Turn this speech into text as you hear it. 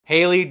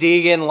Hailie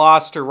Deegan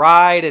lost her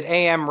ride at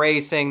AM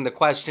Racing. The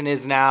question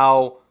is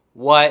now,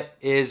 what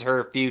is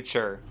her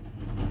future?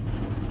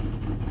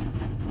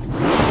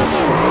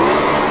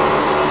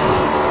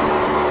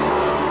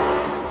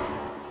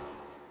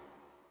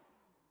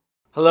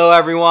 Hello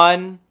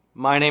everyone,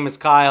 my name is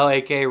Kyle,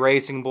 aka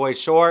Racing Boy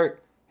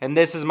Short, and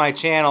this is my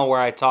channel where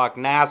I talk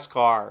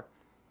NASCAR.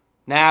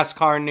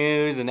 NASCAR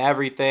news and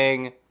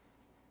everything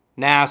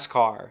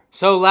NASCAR.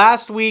 So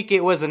last week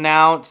it was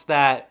announced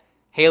that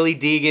Hailie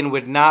Deegan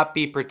would not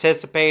be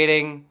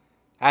participating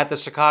at the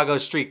Chicago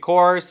Street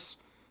Course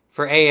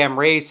for AM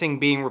Racing,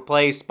 being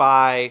replaced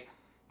by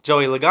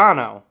Joey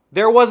Logano.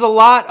 There was a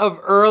lot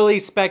of early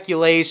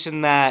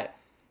speculation that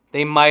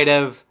they might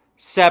have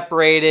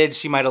separated,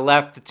 she might have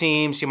left the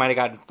team, she might have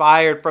gotten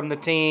fired from the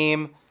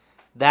team.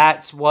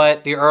 That's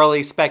what the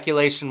early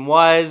speculation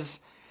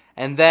was.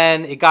 And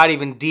then it got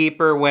even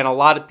deeper when a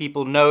lot of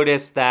people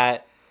noticed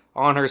that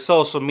on her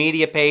social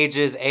media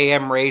pages,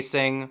 AM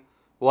Racing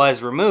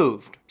was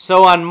removed.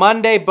 So on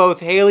Monday,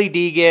 both Hailie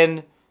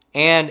Deegan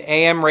and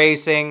AM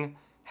Racing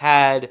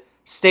had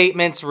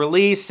statements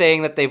released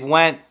saying that they've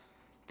went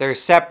their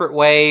separate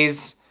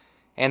ways.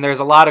 And there's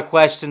a lot of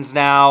questions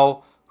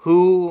now.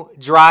 Who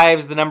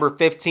drives the number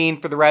 15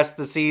 for the rest of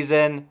the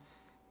season?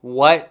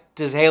 What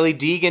does Hailie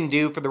Deegan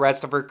do for the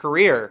rest of her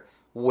career?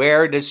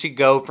 Where does she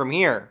go from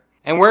here?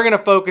 And we're going to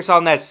focus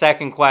on that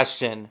second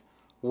question.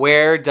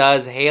 Where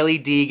does Hailie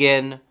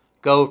Deegan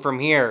go from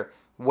here?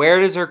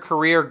 Where does her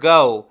career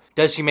go?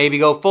 Does she maybe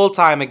go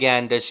full-time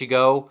again? Does she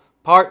go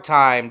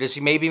part-time? Does she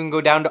maybe even go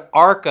down to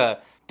ARCA?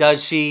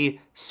 Does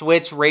she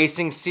switch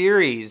racing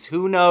series?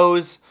 Who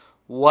knows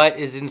what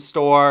is in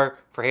store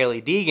for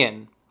Hailie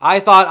Deegan? I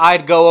thought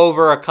I'd go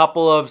over a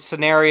couple of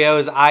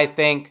scenarios I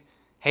think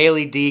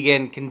Hailie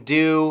Deegan can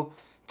do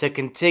to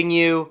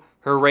continue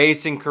her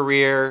racing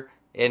career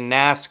in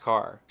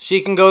NASCAR.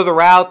 She can go the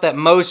route that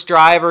most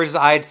drivers,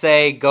 I'd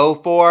say, go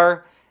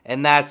for,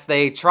 and that's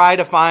they try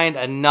to find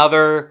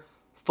another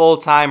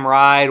full-time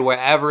ride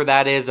wherever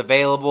that is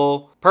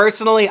available.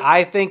 Personally,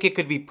 I think it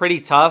could be pretty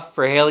tough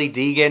for Hailie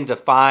Deegan to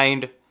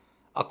find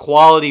a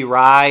quality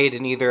ride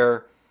in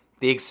either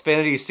the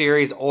Xfinity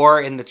Series or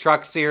in the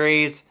Truck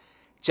Series,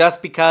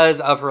 just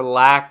because of her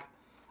lack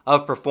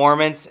of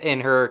performance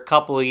in her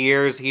couple of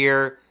years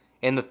here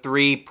in the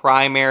three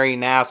primary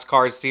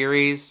NASCAR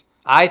series.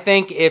 I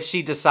think if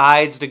she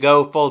decides to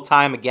go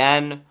full-time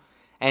again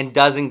and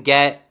doesn't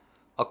get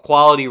a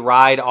quality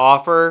ride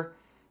offer,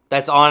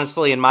 that's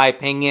honestly, in my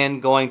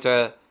opinion, going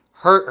to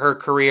hurt her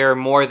career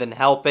more than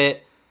help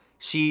it.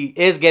 She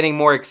is getting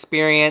more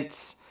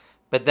experience,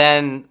 but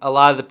then a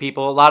lot of the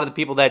people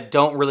that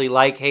don't really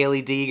like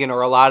Hailie Deegan,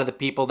 or a lot of the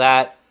people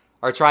that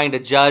are trying to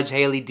judge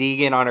Hailie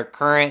Deegan on her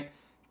current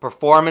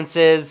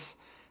performances,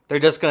 they're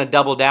just going to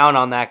double down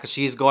on that because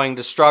she's going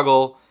to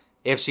struggle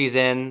if she's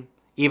in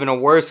even a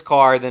worse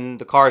car than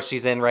the car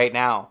she's in right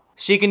now.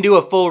 She can do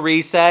a full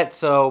reset,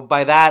 so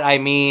by that I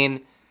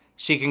mean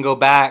she can go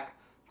back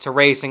to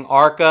racing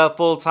ARCA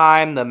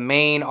full-time, the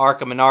main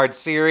ARCA Menard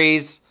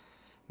series,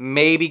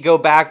 maybe go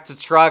back to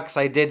trucks,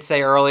 I did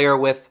say earlier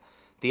with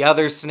the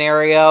other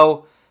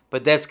scenario,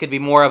 but this could be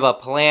more of a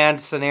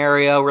planned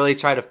scenario, really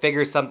try to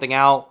figure something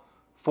out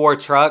for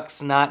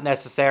trucks, not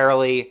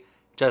necessarily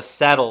just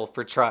settle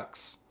for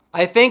trucks.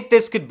 I think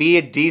this could be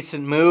a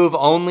decent move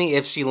only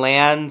if she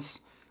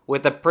lands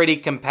with a pretty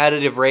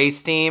competitive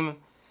race team.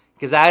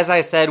 Because as I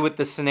said with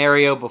the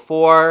scenario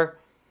before,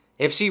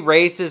 if she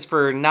races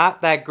for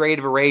not that great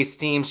of a race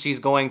team, she's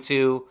going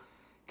to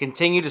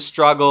continue to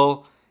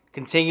struggle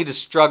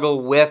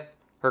with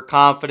her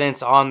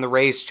confidence on the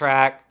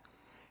racetrack.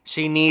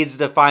 She needs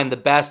to find the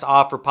best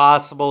offer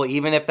possible,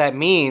 even if that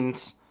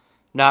means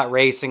not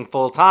racing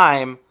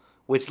full-time,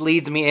 which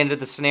leads me into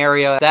the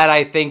scenario that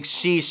I think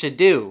she should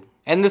do.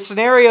 And the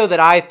scenario that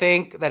I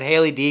think that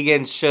Hailie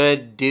Deegan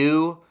should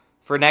do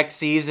for next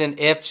season,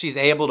 if she's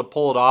able to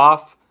pull it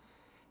off,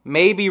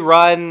 maybe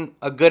run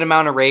a good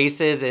amount of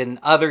races in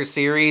other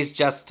series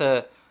just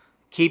to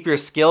keep your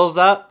skills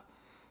up.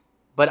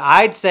 But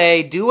I'd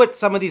say do what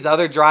some of these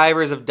other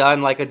drivers have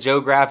done, like a Joe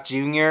Graf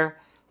Jr.,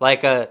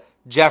 like a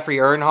Jeffrey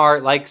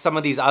Earnhardt, like some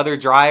of these other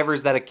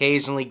drivers that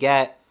occasionally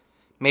get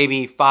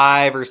maybe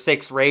 5 or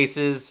 6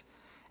 races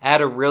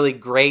at a really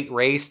great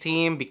race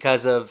team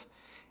because of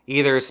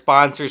either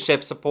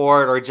sponsorship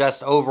support or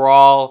just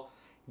overall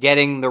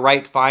getting the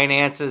right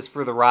finances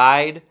for the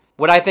ride.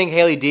 What I think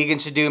Hailie Deegan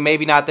should do,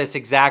 maybe not this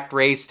exact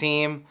race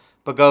team,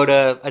 but go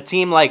to a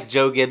team like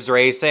Joe Gibbs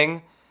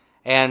Racing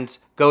and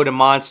go to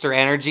Monster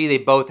Energy. They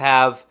both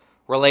have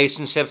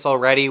relationships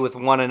already with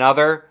one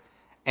another,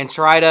 and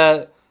try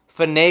to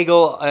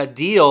finagle a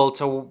deal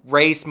to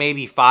race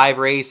maybe 5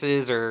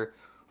 races or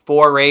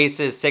 4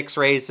 races, 6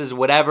 races,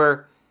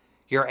 whatever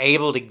you're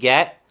able to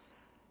get,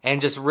 and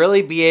just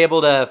really be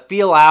able to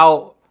feel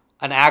out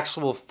an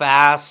actual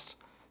fast,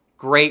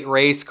 great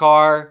race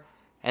car,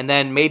 and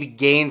then maybe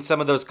gain some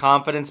of those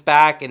confidence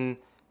back, and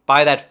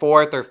by that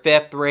 4th or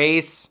 5th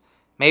race,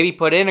 maybe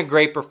put in a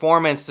great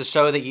performance to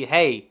show that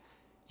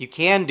you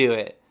can do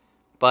it.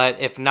 But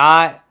if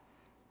not,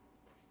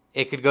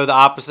 it could go the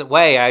opposite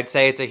way. I'd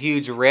say it's a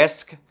huge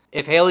risk.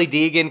 If Hailie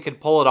Deegan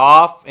could pull it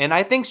off, and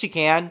I think she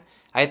can,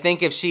 I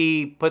think if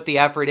she put the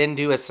effort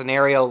into a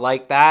scenario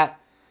like that,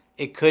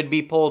 it could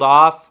be pulled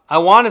off. I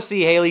want to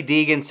see Hailie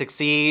Deegan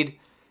succeed.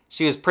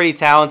 She was pretty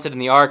talented in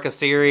the ARCA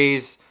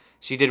series.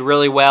 She did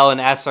really well in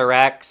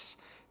SRX.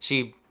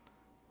 She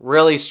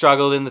really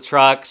struggled in the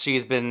trucks.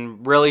 She's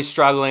been really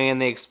struggling in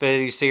the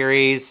Xfinity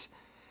series.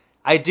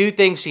 I do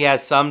think she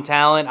has some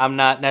talent. I'm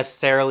not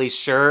necessarily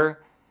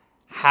sure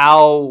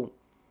how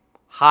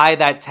high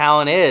that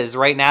talent is.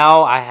 Right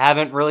now, I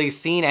haven't really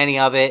seen any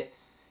of it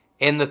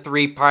in the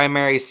 3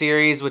 primary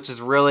series, which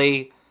is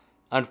really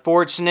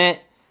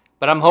unfortunate.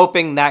 But I'm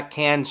hoping that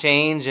can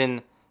change,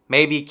 and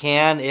maybe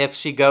can if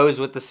she goes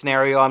with the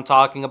scenario I'm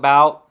talking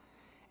about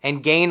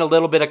and gain a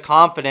little bit of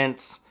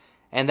confidence.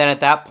 And then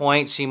at that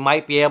point, she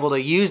might be able to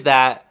use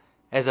that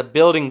as a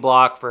building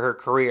block for her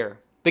career.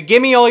 But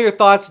give me all your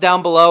thoughts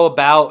down below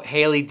about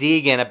Hailie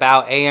Deegan,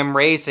 about AM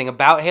Racing,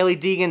 about Hailie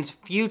Deegan's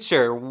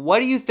future. What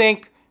do you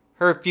think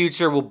her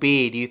future will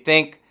be? Do you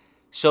think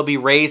she'll be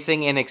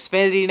racing in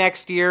Xfinity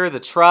next year, the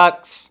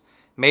trucks,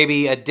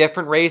 maybe a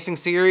different racing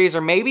series,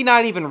 or maybe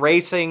not even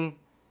racing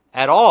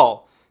at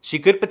all? She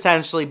could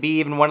potentially be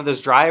even one of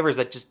those drivers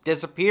that just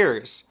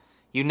disappears.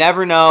 You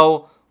never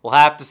know. We'll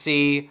have to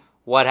see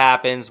what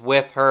happens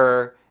with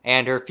her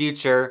and her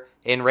future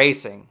in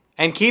racing.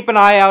 And keep an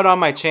eye out on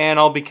my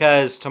channel,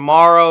 because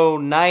tomorrow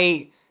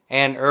night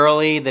and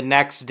early the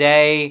next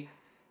day,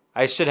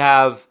 I should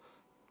have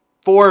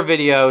 4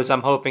 videos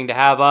I'm hoping to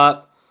have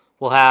up.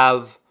 We'll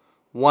have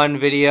one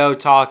video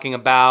talking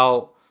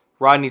about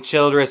Rodney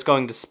Childress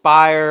going to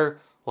Spire.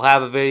 We'll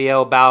have a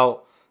video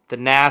about the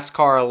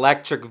NASCAR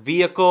electric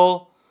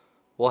vehicle.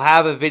 We'll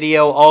have a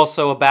video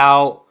also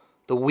about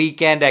the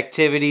weekend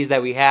activities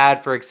that we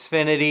had for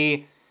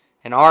Xfinity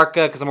and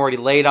ARCA, because I'm already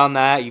late on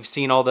that. You've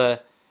seen all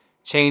the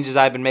changes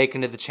I've been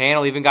making to the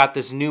channel. Even got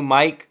this new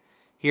mic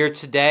here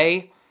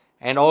today.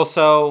 And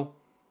also,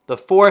 the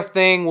 4th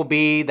thing will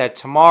be that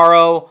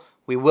tomorrow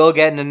we will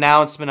get an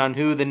announcement on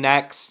who the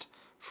next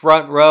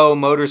front row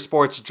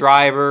motorsports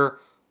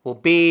driver will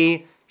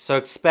be. So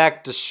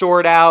expect a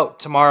short out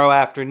tomorrow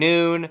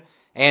afternoon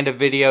and a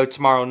video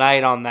tomorrow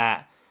night on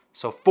that.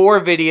 So 4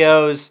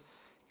 videos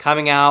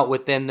coming out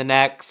within the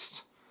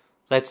next,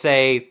 let's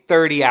say,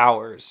 30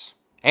 hours.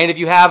 And if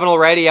you haven't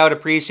already, I would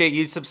appreciate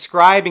you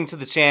subscribing to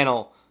the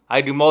channel.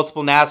 I do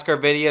multiple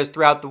NASCAR videos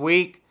throughout the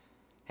week.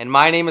 And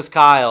my name is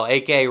Kyle,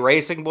 aka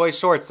Racing Boy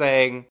Short,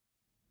 saying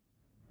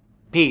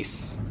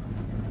peace.